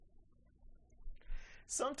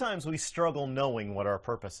Sometimes we struggle knowing what our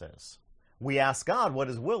purpose is. We ask God what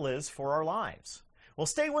His will is for our lives. Well,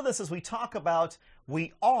 stay with us as we talk about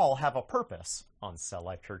we all have a purpose on Cell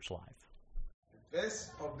Life Church Live. The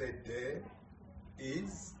verse of the day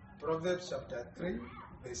is Proverbs chapter 3,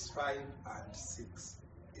 verse 5 and 6.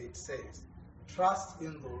 It says, "Trust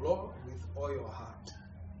in the Lord with all your heart.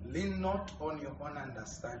 Lean not on your own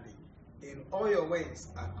understanding. In all your ways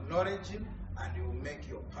acknowledge Him, and He will make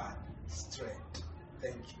your path straight."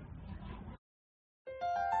 Thank you.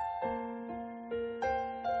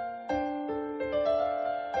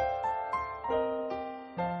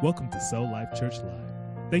 Welcome to Cell Life Church Live.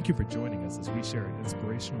 Thank you for joining us as we share an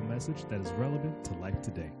inspirational message that is relevant to life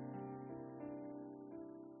today.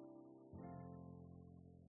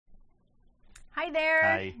 Hi there.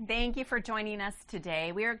 Hi. Thank you for joining us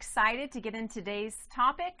today. We are excited to get into today's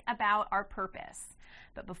topic about our purpose.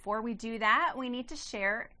 But before we do that, we need to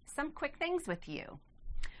share some quick things with you.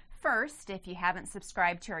 First, if you haven't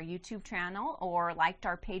subscribed to our YouTube channel or liked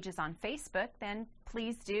our pages on Facebook, then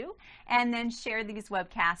please do. And then share these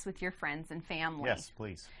webcasts with your friends and family. Yes,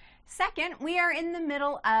 please. Second, we are in the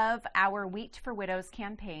middle of our Wheat for Widows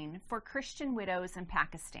campaign for Christian widows in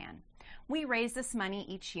Pakistan. We raise this money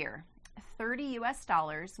each year.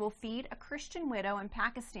 $30 will feed a Christian widow in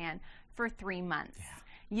Pakistan for 3 months. Yeah.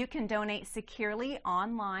 You can donate securely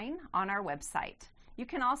online on our website. You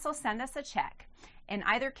can also send us a check. In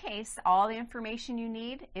either case, all the information you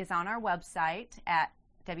need is on our website at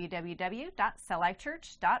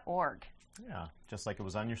www.celllifechurch.org. Yeah, just like it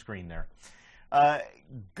was on your screen there.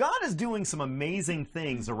 God is doing some amazing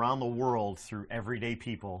things around the world through everyday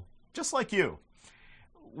people, just like you.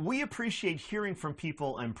 We appreciate hearing from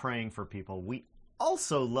people and praying for people. We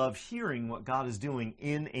also love hearing what God is doing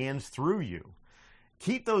in and through you.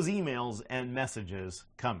 Keep those emails and messages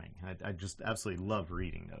coming. I just absolutely love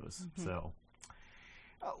reading those. So,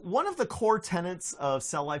 one of the core tenets of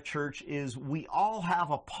Cell Life Church is we all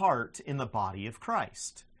have a part in the body of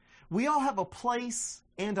Christ. We all have a place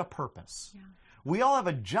and a purpose. Yeah. We all have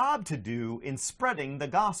a job to do in spreading the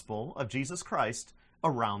gospel of Jesus Christ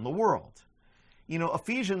around the world. You know,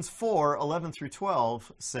 Ephesians 4:11 through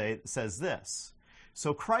 12 says this: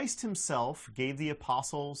 "So Christ Himself gave the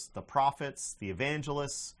apostles, the prophets, the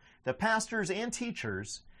evangelists, the pastors, and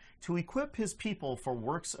teachers to equip His people for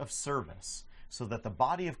works of service, so that the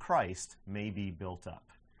body of Christ may be built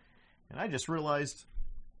up." And I just realized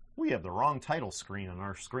we have the wrong title screen on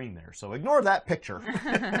our screen there, so ignore that picture.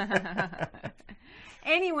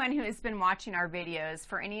 Anyone who has been watching our videos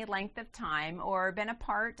for any length of time or been a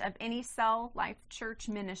part of any Cell Life Church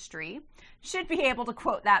ministry should be able to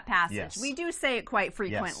quote that passage. Yes. We do say it quite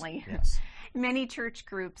frequently. Yes. Many church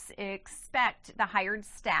groups expect the hired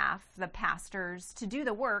staff, the pastors, to do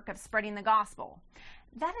the work of spreading the gospel.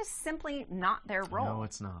 That is simply not their role. No,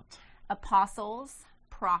 it's not. Apostles,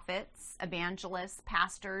 prophets, evangelists,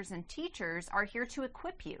 pastors, and teachers are here to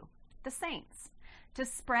equip you, the saints, to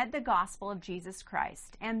spread the gospel of Jesus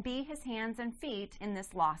Christ and be His hands and feet in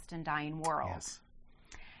this lost and dying world. Yes.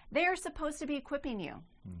 They are supposed to be equipping you,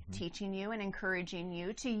 teaching you and encouraging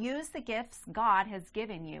you to use the gifts God has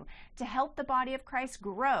given you to help the body of Christ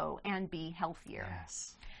grow and be healthier.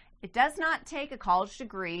 Yes. It does not take a college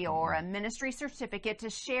degree or a ministry certificate to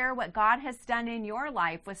share what God has done in your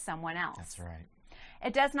life with someone else. That's right.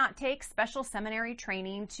 It does not take special seminary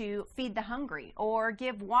training to feed the hungry or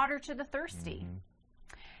give water to the thirsty.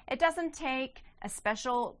 It doesn't take a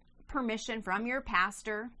special permission from your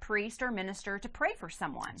pastor, priest, or minister to pray for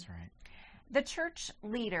someone. That's right. The church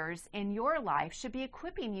leaders in your life should be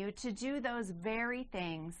equipping you to do those very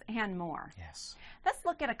things and more. Yes. Let's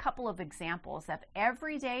look at a couple of examples of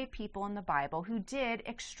everyday people in the Bible who did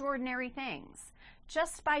extraordinary things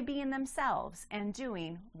just by being themselves and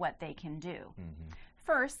doing what they can do.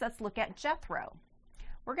 First, let's look at Jethro.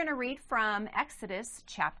 We're going to read from Exodus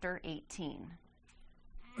chapter 18.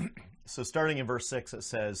 So starting in verse 6, it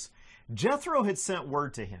says, "Jethro had sent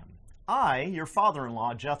word to him, 'I, your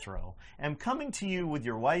father-in-law Jethro, am coming to you with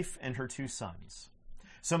your wife and her 2 sons.'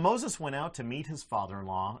 So Moses went out to meet his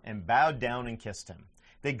father-in-law and bowed down and kissed him.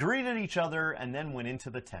 They greeted each other and then went into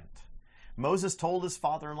the tent. Moses told his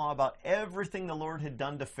father-in-law about everything the Lord had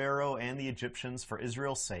done to Pharaoh and the Egyptians for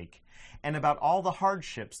Israel's sake, and about all the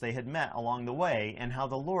hardships they had met along the way and how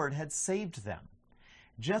the Lord had saved them.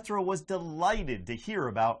 Jethro was delighted to hear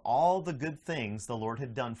about all the good things the Lord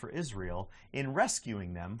had done for Israel in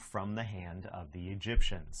rescuing them from the hand of the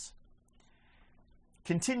Egyptians."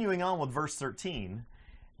 Continuing on with verse 13,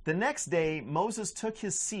 "The next day Moses took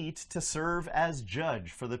his seat to serve as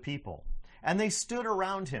judge for the people, and they stood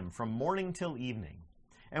around him from morning till evening.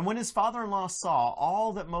 And when his father-in-law saw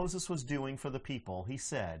all that Moses was doing for the people, he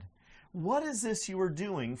said, "What is this you are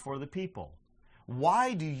doing for the people?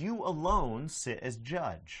 Why do you alone sit as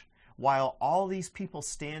judge, while all these people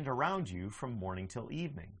stand around you from morning till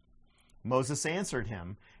evening?" Moses answered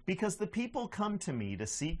him, "Because the people come to me to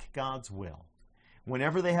seek God's will.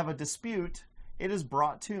 Whenever they have a dispute, it is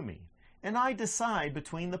brought to me, and I decide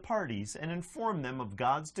between the parties and inform them of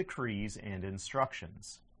God's decrees and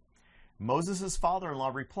instructions." Moses' father-in-law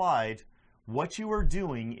replied, "What you are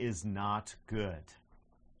doing is not good."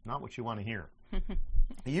 Not what you want to hear.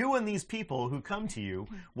 "You and these people who come to you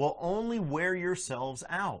will only wear yourselves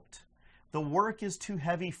out. The work is too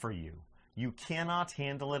heavy for you. You cannot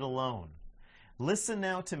handle it alone. Listen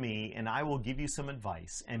now to me, and I will give you some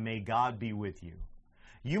advice, and may God be with you.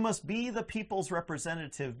 You must be the people's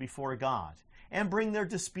representative before God, and bring their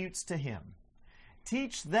disputes to him.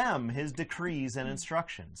 Teach them his decrees and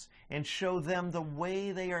instructions, and show them the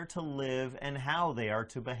way they are to live and how they are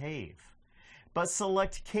to behave. But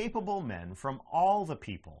select capable men from all the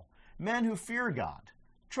people, men who fear God,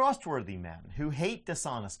 trustworthy men who hate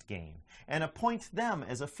dishonest gain, and appoint them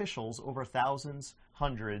as officials over thousands,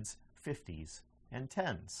 hundreds, fifties, and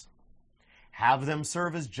tens. Have them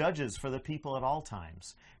serve as judges for the people at all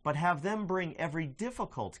times, but have them bring every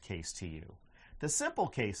difficult case to you. The simple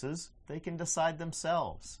cases they can decide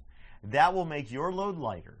themselves. That will make your load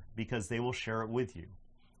lighter, because they will share it with you.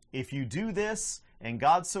 If you do this, and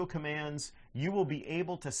God so commands, you will be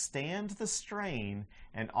able to stand the strain,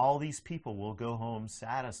 and all these people will go home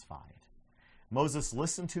satisfied." Moses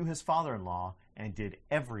listened to his father-in-law and did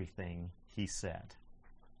everything he said.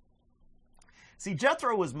 See,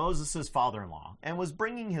 Jethro was Moses' father-in-law and was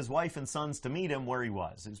bringing his wife and sons to meet him where he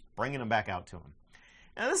was. He's bringing them back out to him.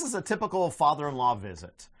 Now, this is a typical father-in-law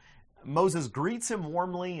visit. Moses greets him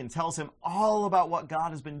warmly and tells him all about what God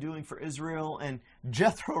has been doing for Israel, and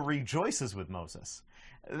Jethro rejoices with Moses.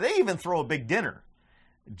 They even throw a big dinner.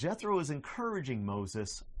 Jethro is encouraging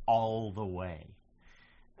Moses all the way.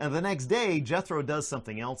 And the next day, Jethro does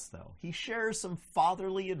something else, though. He shares some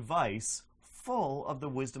fatherly advice full of the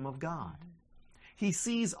wisdom of God. He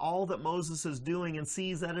sees all that Moses is doing and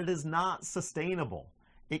sees that it is not sustainable.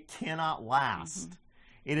 It cannot last.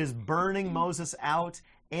 It is burning Moses out,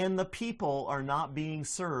 and the people are not being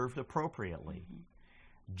served appropriately.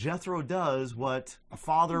 Jethro does what a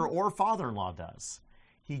father or father-in-law does.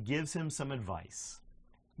 He gives him some advice.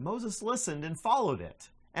 Moses listened and followed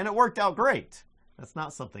it, and it worked out great. That's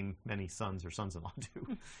not something many sons or sons-in-law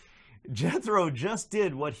do. Jethro just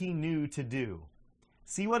did what he knew to do.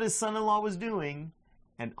 See what his son-in-law was doing,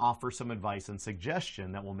 and offer some advice and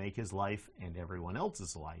suggestion that will make his life and everyone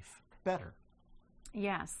else's life better.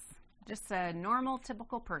 Yes, just a normal,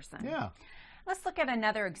 typical person. Yeah. Let's look at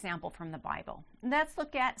another example from the Bible. Let's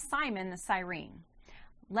look at Simon the Cyrene.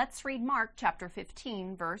 Let's read Mark chapter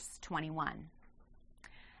 15, verse 21.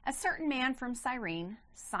 "A certain man from Cyrene,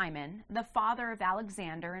 Simon, the father of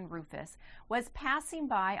Alexander and Rufus, was passing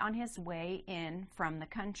by on his way in from the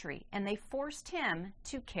country, and they forced him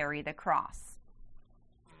to carry the cross."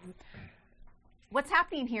 What's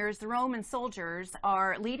happening here is the Roman soldiers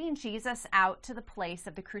are leading Jesus out to the place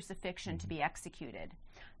of the crucifixion to be executed.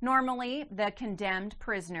 Normally, the condemned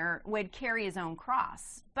prisoner would carry his own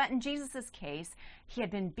cross, but in Jesus' case, he had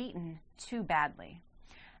been beaten too badly.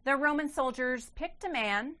 The Roman soldiers picked a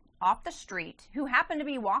man off the street who happened to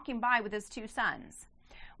be walking by with his two sons.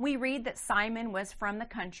 We read that Simon was from the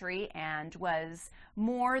country and was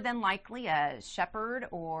more than likely a shepherd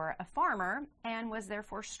or a farmer and was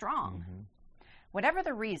therefore strong. Whatever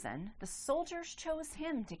the reason, the soldiers chose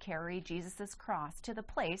him to carry Jesus' cross to the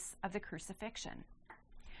place of the crucifixion.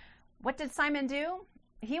 What did Simon do?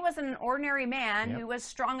 He wasn't an ordinary man who was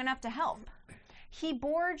strong enough to help. He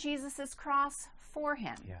bore Jesus' cross for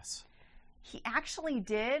him. Yes. He actually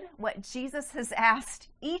did what Jesus has asked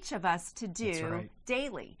each of us to do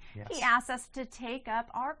daily. Yes. He asks us to take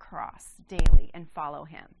up our cross daily and follow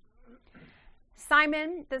him.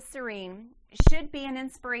 Simon the Cyrene should be an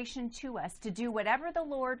inspiration to us to do whatever the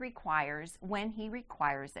Lord requires when he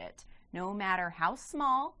requires it, no matter how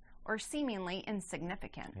small or seemingly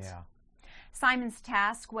insignificant. Yeah. Simon's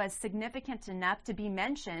task was significant enough to be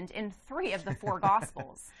mentioned in 3 of the 4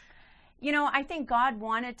 Gospels. You know, I think God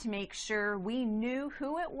wanted to make sure we knew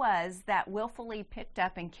who it was that willfully picked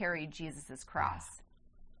up and carried Jesus' cross.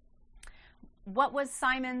 What was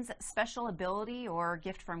Simon's special ability or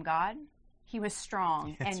gift from God? He was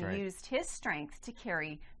strong and used his strength to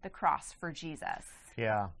carry the cross for Jesus.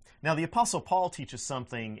 Yeah. Now, the Apostle Paul teaches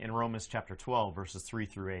something in Romans chapter 12, verses 3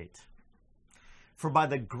 through 8. "For by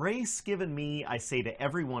the grace given me, I say to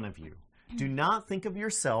every one of you, Do not think of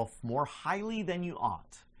yourself more highly than you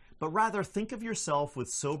ought, but rather think of yourself with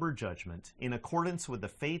sober judgment in accordance with the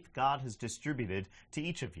faith God has distributed to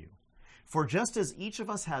each of you. For just as each of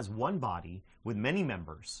us has one body with many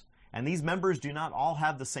members, and these members do not all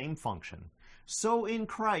have the same function, so in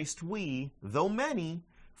Christ we, though many,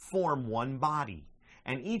 form one body,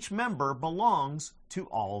 and each member belongs to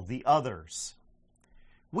all the others.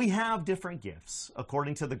 We have different gifts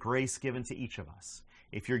according to the grace given to each of us.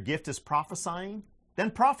 If your gift is prophesying,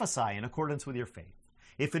 then prophesy in accordance with your faith.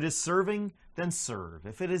 If it is serving, then serve.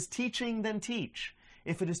 If it is teaching, then teach.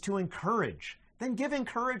 If it is to encourage, then give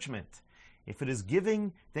encouragement. If it is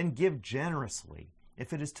giving, then give generously.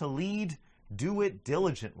 If it is to lead, do it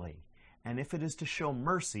diligently. And if it is to show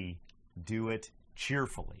mercy, do it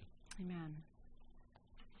cheerfully. Amen.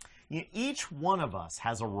 Each one of us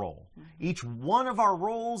has a role. Each one of our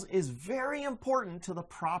roles is very important to the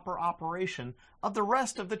proper operation of the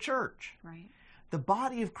rest of the church. Right. The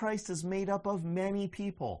body of Christ is made up of many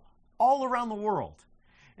people all around the world,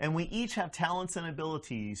 and we each have talents and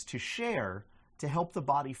abilities to share to help the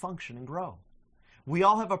body function and grow. We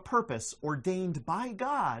all have a purpose ordained by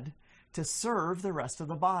God to serve the rest of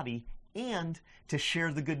the body and to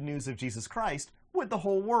share the good news of Jesus Christ with the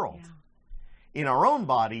whole world. Yeah. In our own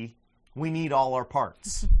body, we need all our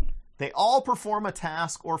parts. They all perform a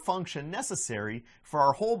task or function necessary for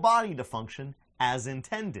our whole body to function as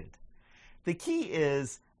intended. The key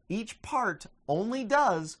is each part only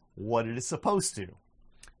does what it is supposed to.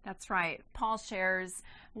 That's right. Paul shares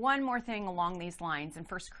one more thing along these lines in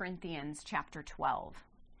 1 Corinthians chapter 12,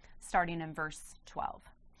 starting in verse 12.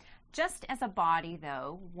 Just as a body,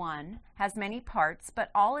 though, one has many parts, but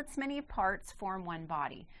all its many parts form one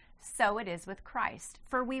body. So it is with Christ.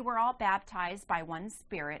 For we were all baptized by one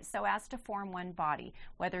Spirit so as to form one body,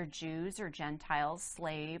 whether Jews or Gentiles,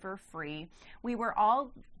 slave or free. We were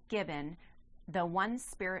all given the one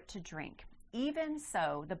Spirit to drink. Even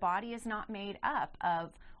so, the body is not made up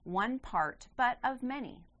of one part, but of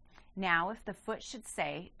many. Now, if the foot should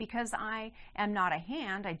say, because I am not a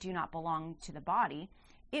hand, I do not belong to the body,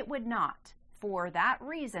 it would not, for that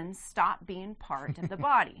reason, stop being part of the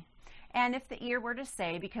body. And if the ear were to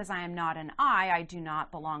say, because I am not an eye, I do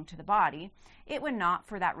not belong to the body, it would not,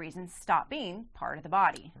 for that reason, stop being part of the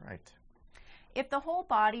body. Right. If the whole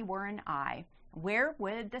body were an eye, where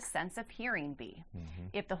would the sense of hearing be? Mm-hmm.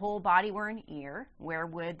 If the whole body were an ear, where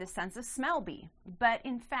would the sense of smell be? But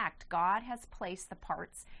in fact, God has placed the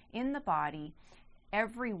parts in the body,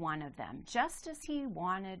 every one of them, just as He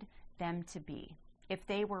wanted them to be. If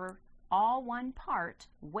they were all one part,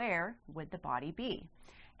 where would the body be?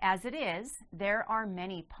 As it is, there are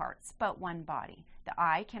many parts, but one body. The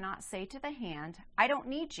eye cannot say to the hand, I don't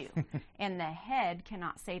need you. And the head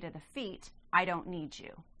cannot say to the feet, I don't need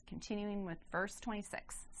you. Continuing with verse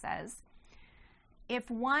 26 says, if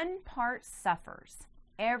one part suffers,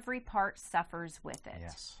 every part suffers with it.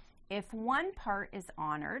 Yes. If one part is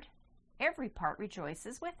honored, every part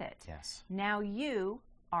rejoices with it. Yes. Now you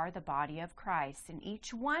are the body of Christ, and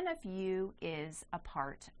each one of you is a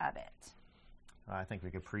part of it. I think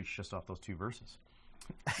we could preach just off those two verses.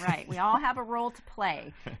 Right. We all have a role to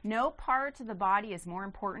play. No part of the body is more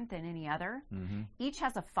important than any other. Mm-hmm. Each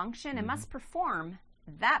has a function and must perform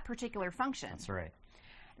that particular function. That's right.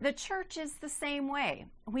 The church is the same way.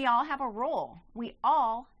 We all have a role. We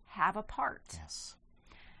all have a part. Yes.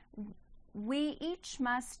 We each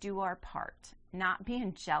must do our part, not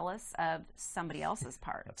being jealous of somebody else's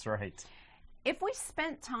part. That's right. If we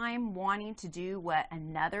spent time wanting to do what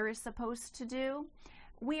another is supposed to do,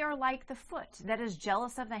 we are like the foot that is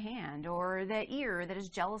jealous of the hand, or the ear that is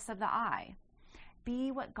jealous of the eye.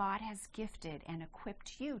 Be what God has gifted and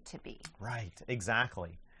equipped you to be. Right,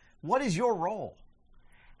 exactly. What is your role?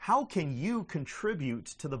 How can you contribute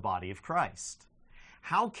to the body of Christ?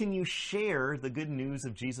 How can you share the good news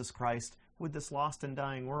of Jesus Christ with this lost and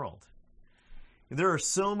dying world? There are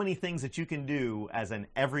so many things that you can do as an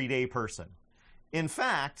everyday person. In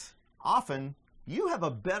fact, often you have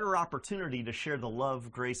a better opportunity to share the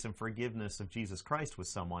love, grace, and forgiveness of Jesus Christ with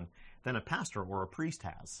someone than a pastor or a priest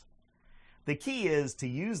has. The key is to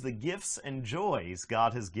use the gifts and joys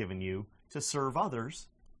God has given you to serve others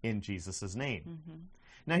in Jesus' name. Mm-hmm.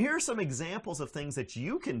 Now, here are some examples of things that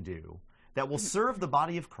you can do that will serve the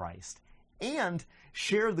body of Christ and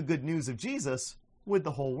share the good news of Jesus with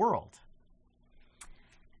the whole world.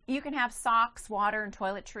 You can have socks, water, and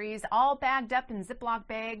toiletries all bagged up in Ziploc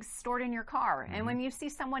bags stored in your car. Mm-hmm. And when you see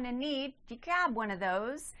someone in need, you grab one of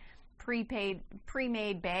those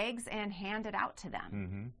pre-made bags and hand it out to them.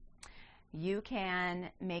 Mm-hmm. You can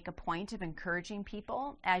make a point of encouraging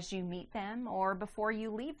people as you meet them or before you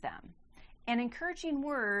leave them. An encouraging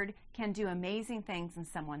word can do amazing things in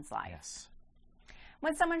someone's life. Yes.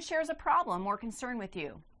 When someone shares a problem or concern with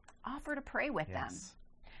you, offer to pray with them. Yes.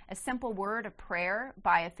 A simple word of prayer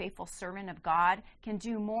by a faithful servant of God can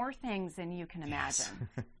do more things than you can imagine.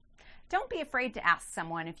 Yes. Don't be afraid to ask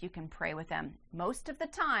someone if you can pray with them. Most of the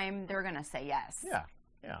time, they're going to say yes. Yeah.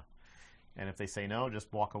 Yeah. And if they say no,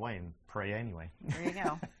 just walk away and pray anyway. There you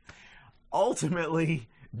go. Ultimately,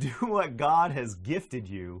 do what God has gifted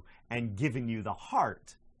you and given you the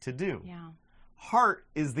heart to do. Yeah. Heart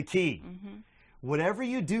is the key. Mm-hmm. Whatever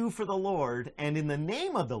you do for the Lord and in the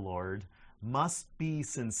name of the Lord must be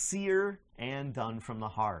sincere and done from the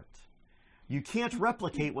heart. You can't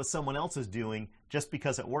replicate what someone else is doing just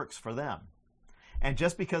because it works for them. And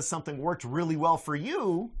just because something worked really well for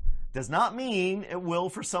you does not mean it will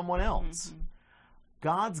for someone else. Mm-hmm.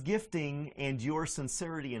 God's gifting and your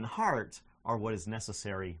sincerity in heart are what is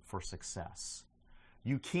necessary for success.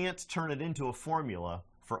 You can't turn it into a formula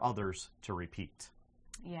for others to repeat.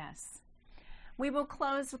 Yes. We will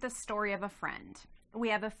close with a story of a friend. We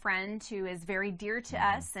have a friend who is very dear to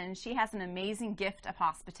us, and she has an amazing gift of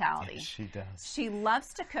hospitality. Yes, she does. She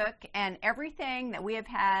loves to cook, and everything that we have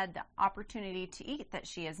had the opportunity to eat that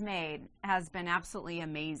she has made has been absolutely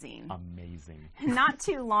amazing. Amazing. Not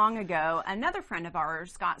too long ago, another friend of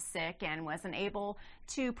ours got sick and was unable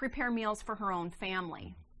to prepare meals for her own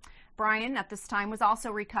family. Brian, at this time, was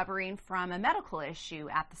also recovering from a medical issue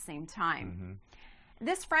at the same time. Mm-hmm.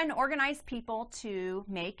 This friend organized people to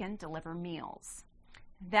make and deliver meals.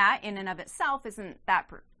 That, in and of itself, isn't that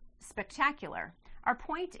spectacular. Our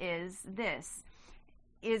point is this,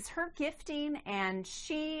 is her gifting, and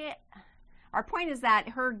our point is that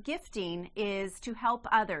her gifting is to help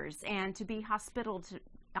others and to be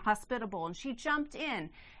hospitable, and she jumped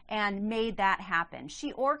in and made that happen.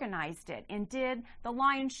 She organized it and did the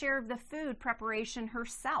lion's share of the food preparation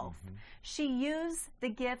herself. Mm-hmm. She used the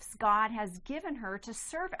gifts God has given her to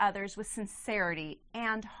serve others with sincerity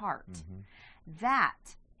and heart. Mm-hmm. That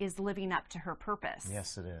is living up to her purpose.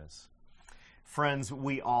 Yes, it is. Friends,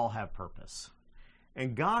 we all have purpose.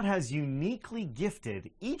 And God has uniquely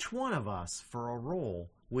gifted each one of us for a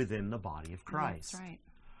role within the body of Christ. That's right.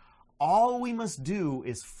 All we must do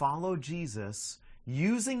is follow Jesus,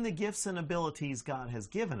 using the gifts and abilities God has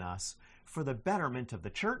given us for the betterment of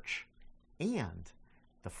the church and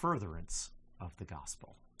the furtherance of the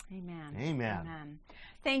gospel. Amen. Amen. Amen.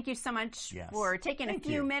 Thank you so much Yes. for taking a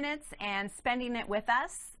few minutes and spending it with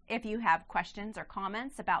us. If you have questions or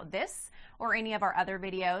comments about this or any of our other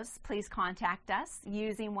videos, please contact us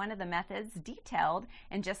using one of the methods detailed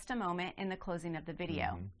in just a moment in the closing of the video.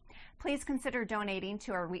 Mm-hmm. Please consider donating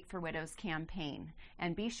to our Wheat for Widows campaign,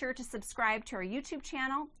 and be sure to subscribe to our YouTube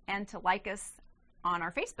channel and to like us on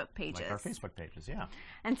our Facebook pages. Like our Facebook pages, yeah.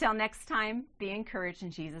 Until next time, be encouraged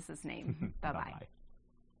in Jesus' name. Bye-bye. Bye-bye.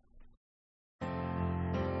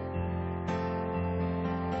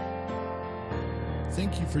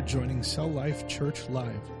 Thank you for joining Cell Life Church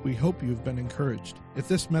Live. We hope you've been encouraged. If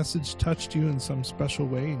this message touched you in some special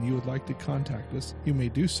way and you would like to contact us, you may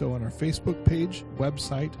do so on our Facebook page,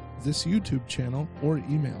 website, this YouTube channel, or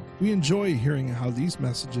email. We enjoy hearing how these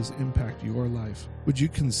messages impact your life. Would you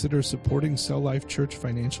consider supporting Cell Life Church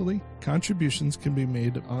financially? Contributions can be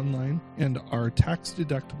made online and are tax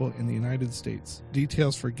deductible in the United States.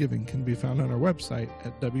 Details for giving can be found on our website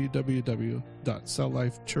at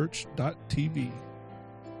www.celllifechurch.tv.